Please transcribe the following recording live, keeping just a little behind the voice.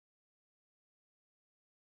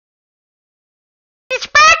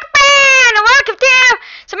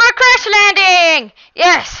Crash landing!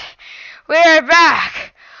 Yes, we are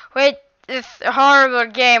back with this horrible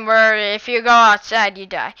game where if you go outside, you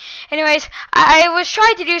die. Anyways, I was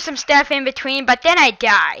trying to do some stuff in between, but then I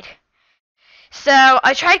died. So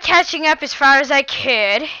I tried catching up as far as I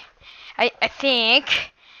could, I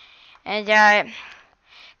think. And,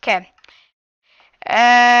 okay.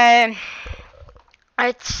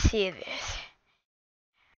 Let's see this.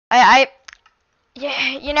 Yeah,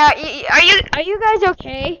 you know, are you guys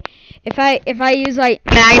okay if I use like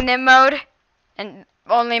magnet mode and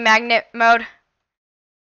only magnet mode?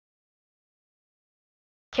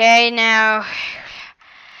 Okay, now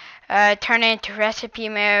turn it into recipe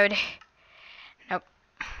mode. Nope.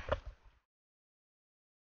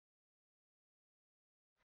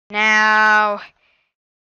 Now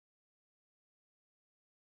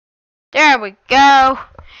there we go.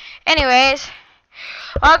 Anyways,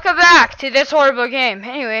 welcome back to this horrible game.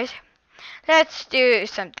 Anyways, let's do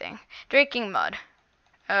something. Drinking mud.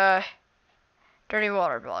 Dirty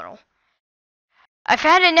water bottle. I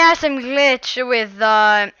found an awesome glitch with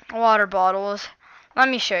water bottles. Let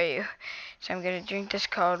me show you. So I'm gonna drink this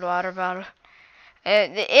cold water bottle.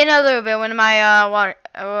 In a little bit when my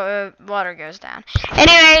water goes down.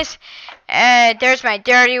 Anyways, there's my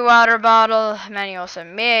dirty water bottle. Manual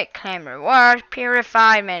submit, claim reward,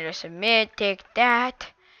 purified, manual submit, take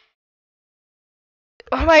that.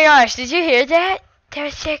 Oh my gosh, did you hear that? That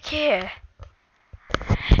was so cute.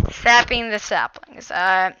 Sapping the saplings.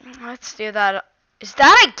 Let's do that. Is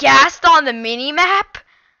that a ghast on the mini map?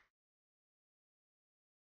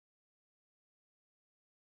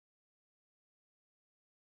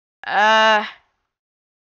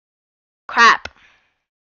 Crap.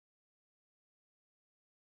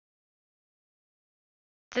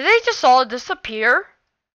 Did they just all disappear?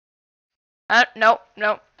 Nope,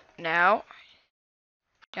 nope, no.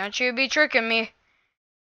 Don't you be tricking me.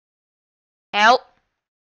 Help.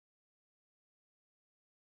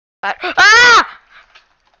 Ah!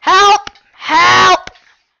 Help! Help!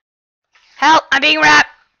 Help! I'm being wrapped!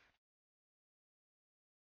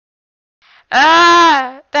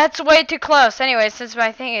 Ah! That's way too close. Anyway, since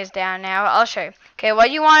my thing is down now, I'll show you. Okay,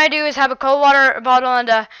 what you want to do is have a cold water bottle and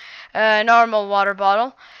a normal water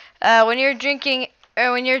bottle. When you're drinking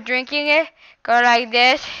it, go like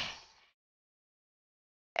this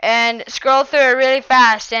and scroll through it really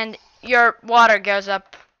fast, and your water goes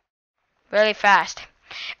up really fast.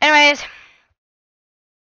 Anyways,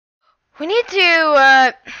 we need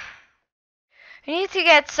to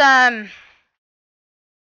get some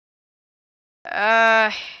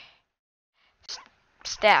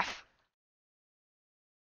stuff.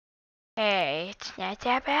 Hey, it's not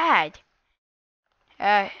that bad.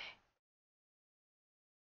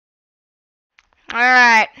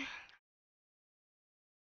 Alright.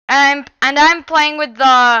 I'm playing with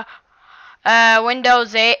the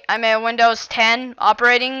Windows 8, Windows 10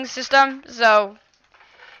 operating system, so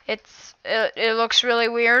it looks really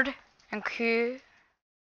weird and cool.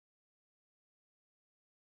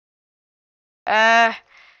 There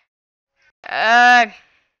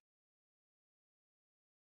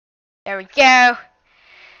we go.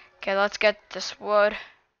 Okay, let's get this wood.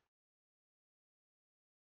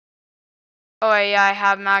 Oh yeah, I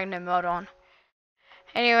have magnet mode on.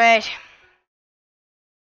 Anyways,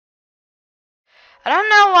 I don't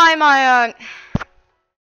know why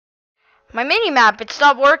my mini map it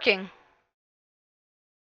stopped working.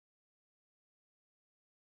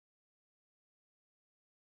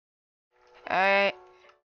 Alright.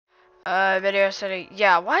 Video setting.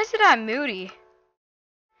 Yeah, why is it at moody?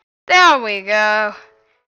 There we go.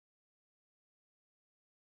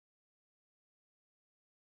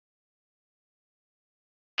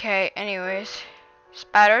 Okay, anyways.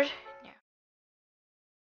 Spiders? Yeah.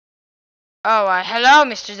 Oh, hello,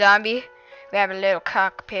 Mr. Zombie. We have a little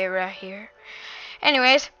cockpit right here.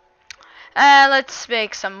 Anyways, let's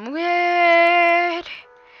make some wood.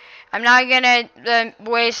 I'm not gonna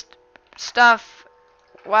waste stuff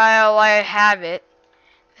while I have it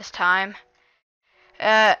this time.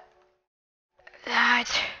 Oh,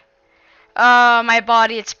 my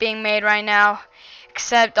body, it's being made right now.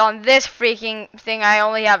 Except on this freaking thing, I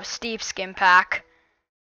only have a Steve skin pack.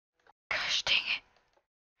 Gosh dang it.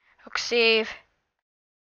 Hook save.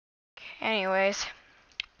 Okay, anyways.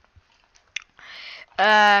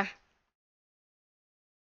 We're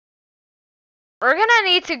gonna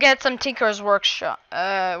need to get some Tinker's workshop.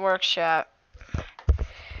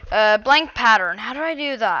 Blank pattern. How do I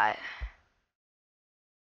do that?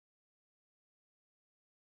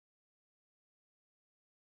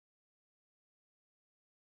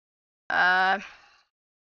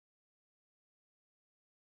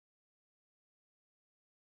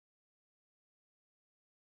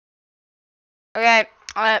 Okay,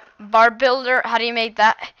 bar builder, how do you make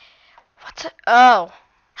that? What's it? Oh.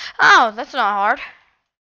 Oh, that's not hard.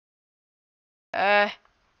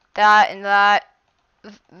 That and that,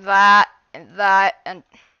 that and that, and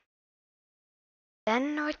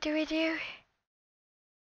then what do we do?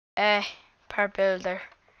 Bar builder.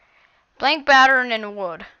 Blank pattern in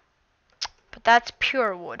wood. But that's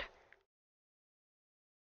pure wood.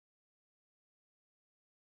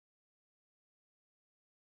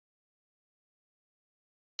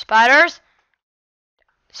 Spiders?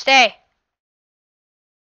 Stay.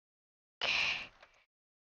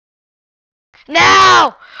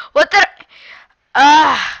 No! What the?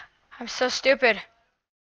 I'm so stupid.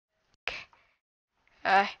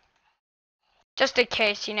 Uh, just in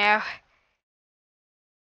case, you know.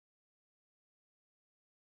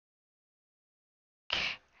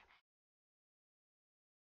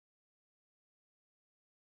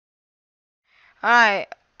 Alright.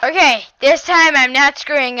 Okay, this time I'm not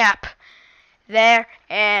screwing up. There,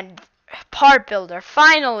 and part builder,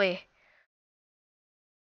 finally.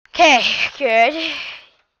 Okay, good.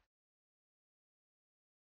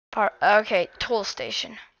 Okay, tool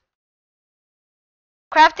station.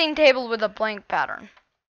 Crafting table with a blank pattern.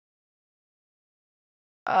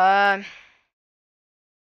 I'm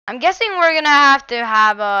guessing we're gonna have to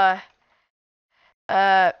have a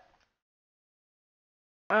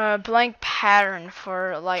blank pattern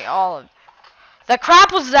for like all of. The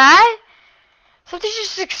crap was that? Something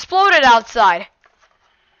just exploded outside.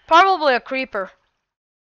 Probably a creeper.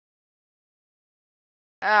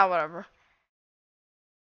 Ah, whatever.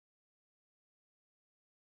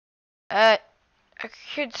 I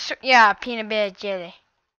could, yeah, peanut butter jelly.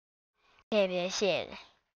 Peanut butter jelly.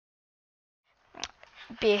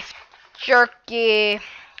 Beef jerky.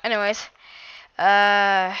 Anyways,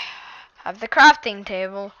 have the crafting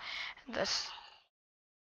table. This.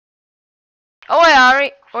 Oh, I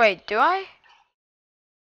already. Wait, do I?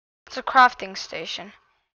 It's a crafting station.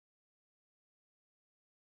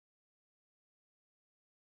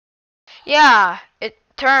 Yeah, it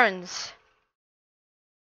turns.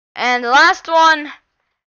 And the last one,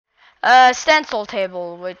 stencil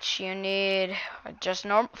table, which you need just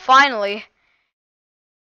finally.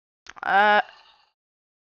 I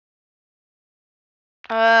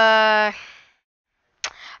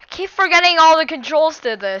keep forgetting all the controls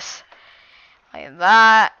to this. Like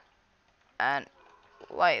that, and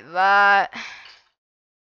like that.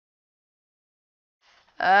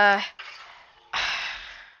 Uh,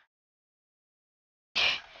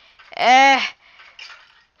 eh,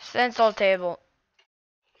 stencil table.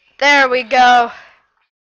 There we go.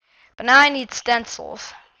 But now I need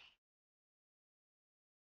stencils.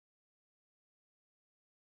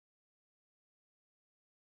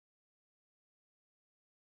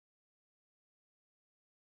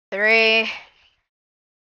 Three.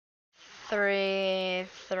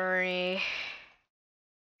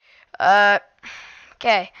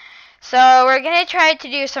 Okay. So we're gonna try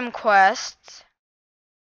to do some quests.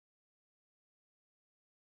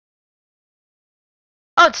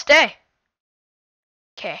 Oh, it's day.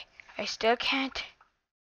 Okay. I still can't.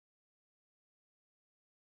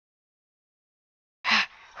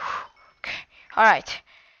 Okay. Alright.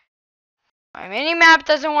 My mini map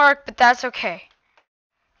doesn't work, but that's okay.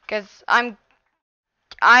 Cause I'm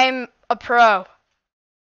a pro.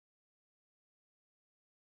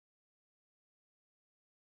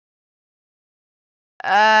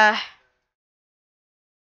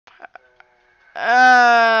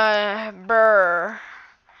 Burr.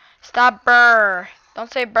 Stop burr.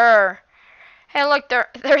 Don't say burr. Hey, look,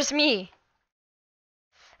 there's me.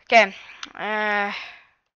 Okay.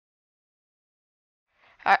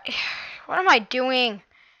 What am I doing?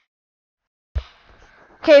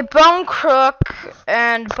 Okay, bone crook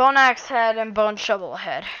and bone axe head and bone shovel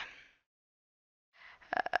head.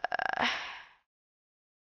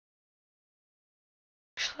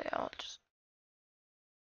 Actually, I'll just.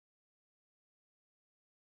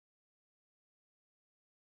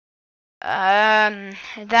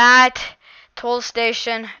 That tool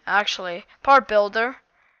station, actually, part builder.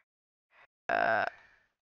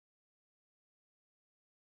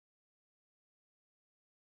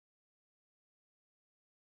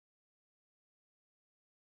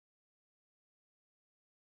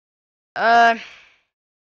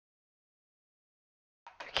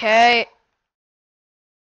 Okay.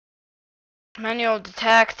 Manual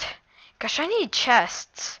detect. Gosh, I need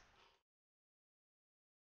chests.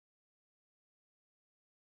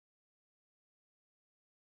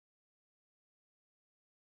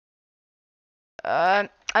 I'm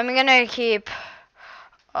gonna keep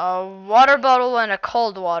a water bottle and a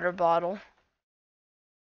cold water bottle.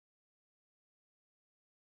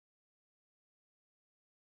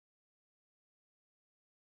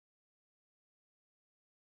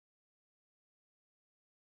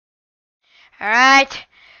 Alright.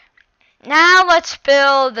 Now let's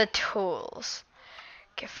build the tools.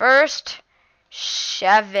 Okay, first,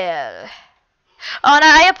 shovel. Oh, and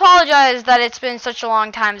I apologize that it's been such a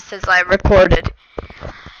long time since I recorded.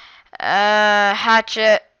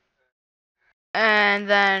 Hatchet. And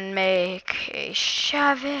then make a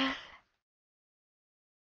shovel.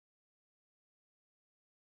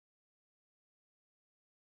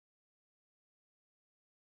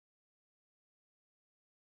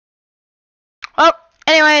 Well,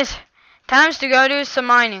 anyways, time's to go do some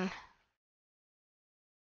mining.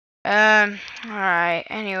 Alright,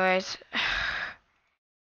 anyways.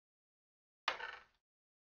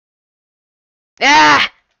 Ah!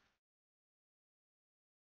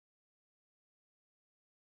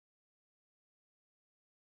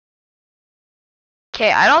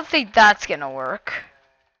 Okay, I don't think that's gonna work.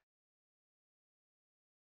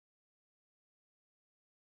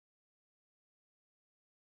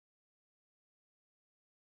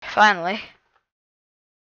 Finally.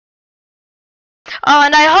 Oh,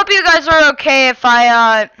 and I hope you guys are okay if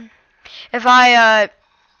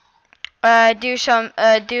I do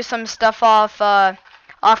some stuff off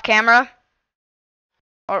camera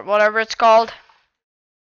or whatever it's called.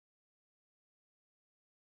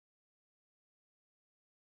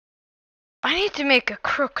 I need to make a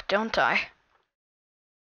crook, don't I?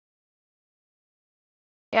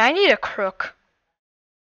 Yeah, I need a crook.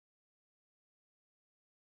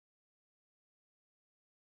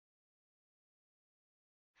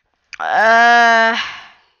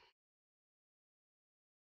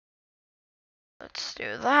 Let's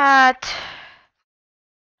do that.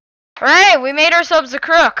 Alright, we made ourselves a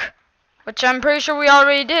crook, which I'm pretty sure we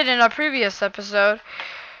already did in a previous episode.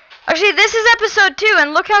 Actually, this is episode 2,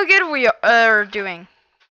 and look how good we are doing.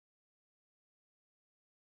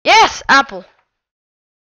 Yes, apple.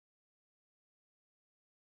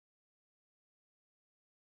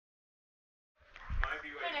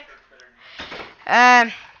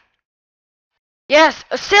 Yes,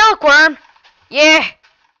 a silkworm. Yeah.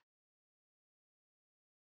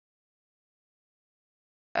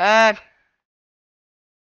 Let's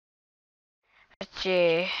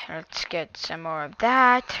see. Let's get some more of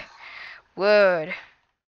that. Wood.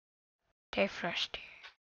 Stay frosty.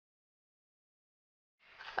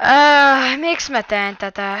 Mix med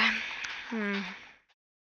det.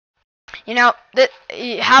 You know,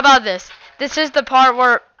 how about this? This is the part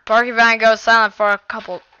where porcupine goes silent for a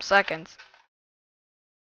couple seconds.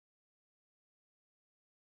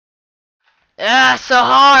 So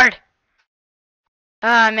hard.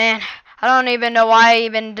 Ah, man. I don't even know why I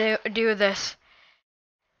even do this.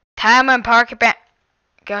 Time when porcupine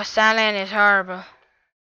goes silent is horrible.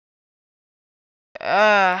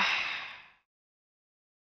 Okay.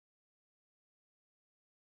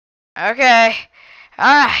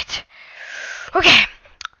 Alright. Okay.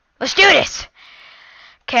 Let's do this.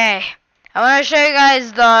 Okay. I want to show you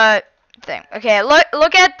guys the thing. Okay,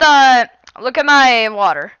 look at my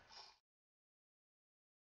water.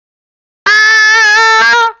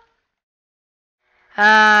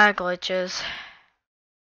 Glitches.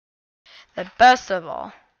 The best of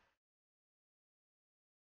all.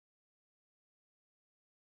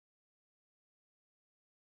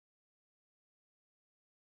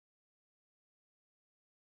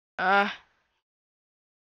 How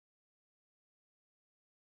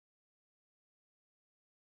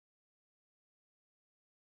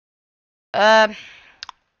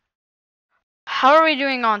are we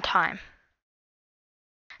doing on time?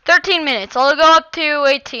 13 minutes. I'll go up to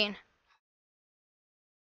 18.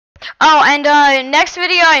 Oh, and next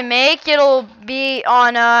video I make, it'll be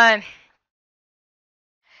on a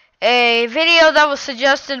video that was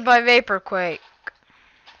suggested by Vaporquake.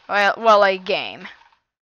 Well, a game.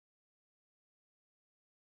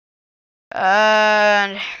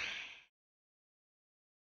 And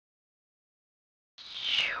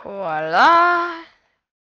voila.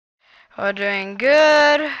 We're doing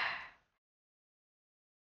good.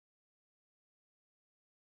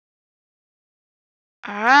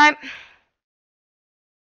 Alright.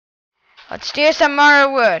 Let's do some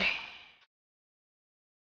more wood.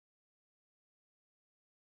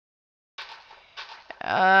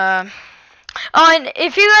 Oh, and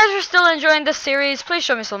if you guys are still enjoying this series, please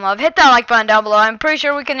show me some love. Hit that like button down below. I'm pretty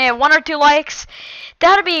sure we can hit 1 or 2 likes.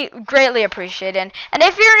 That'd be greatly appreciated. And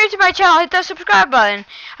if you're new to my channel, hit that subscribe button.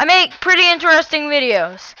 I make pretty interesting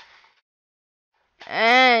videos.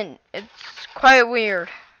 And it's quite weird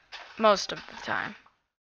most of the time.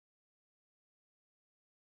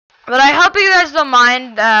 But I hope you guys don't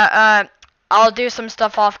mind that I'll do some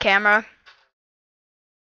stuff off camera.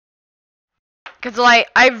 Cause like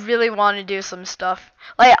I really want to do some stuff.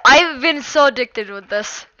 Like I've been so addicted with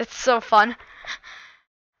this. It's so fun.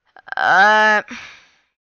 I'm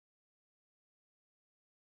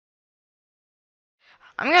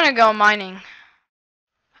gonna go mining.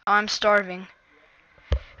 Oh, I'm starving.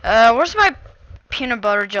 Where's my peanut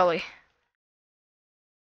butter jelly?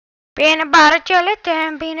 Peanut butter jelly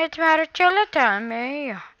time, peanut butter jelly time.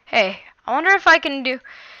 Hey, hey, I wonder if I can do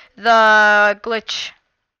the glitch.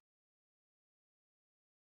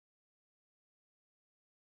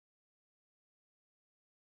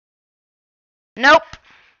 Nope.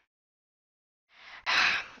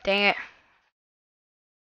 Dang it.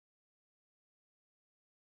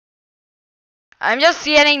 I'm just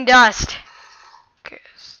getting dust.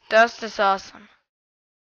 'Cause dust is awesome.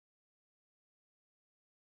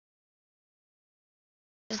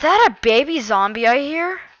 Is that a baby zombie I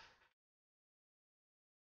hear?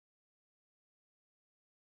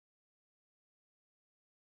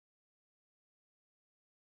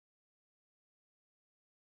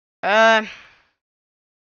 Uh.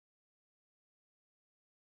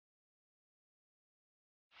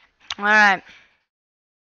 Alright.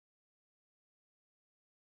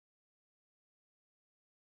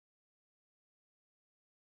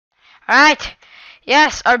 Alright.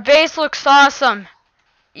 Yes, our base looks awesome.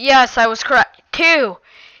 Yes, I was correct. Two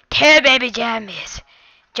baby zombies.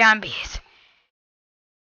 Zombies.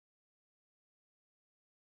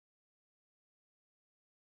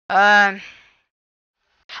 Um.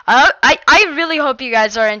 I really hope you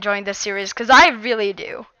guys are enjoying this series because I really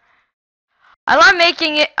do. I love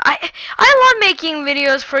making it. I love making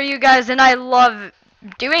videos for you guys, and I love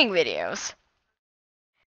doing videos.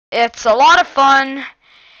 It's a lot of fun,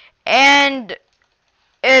 and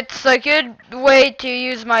it's a good way to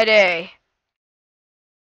use my day.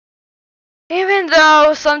 Even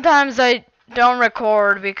though sometimes I don't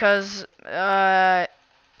record because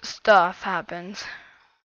stuff happens.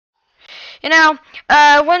 You know,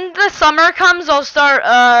 when the summer comes, I'll start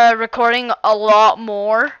recording a lot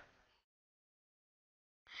more.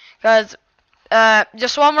 Cause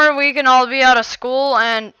just one more week and I'll be out of school,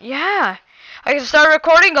 and yeah, I can start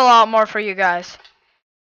recording a lot more for you guys.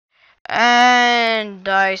 And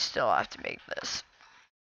I still have to make this.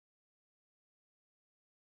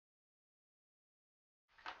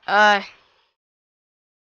 Uh.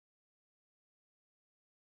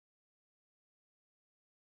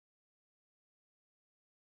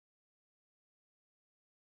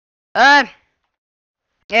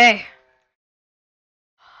 Yay.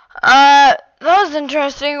 That was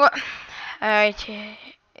interesting. Alright.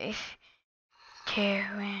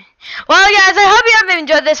 Well, guys, I hope you have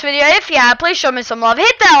enjoyed this video. If you have, please show me some love.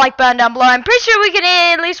 Hit that like button down below. I'm pretty sure we can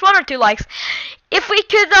hit at least 1 or 2 likes. If we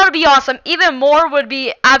could, that would be awesome. Even more would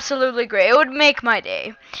be absolutely great. It would make my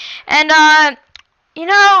day. And you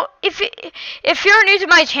know, if you're new to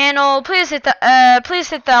my channel, please hit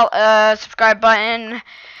the subscribe button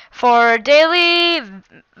for daily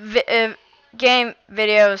game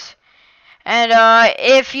videos. And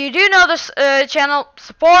if you do know this channel,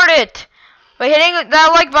 support it by hitting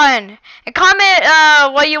that like button and comment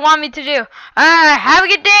what you want me to do. Have a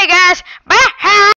good day, guys. Bye.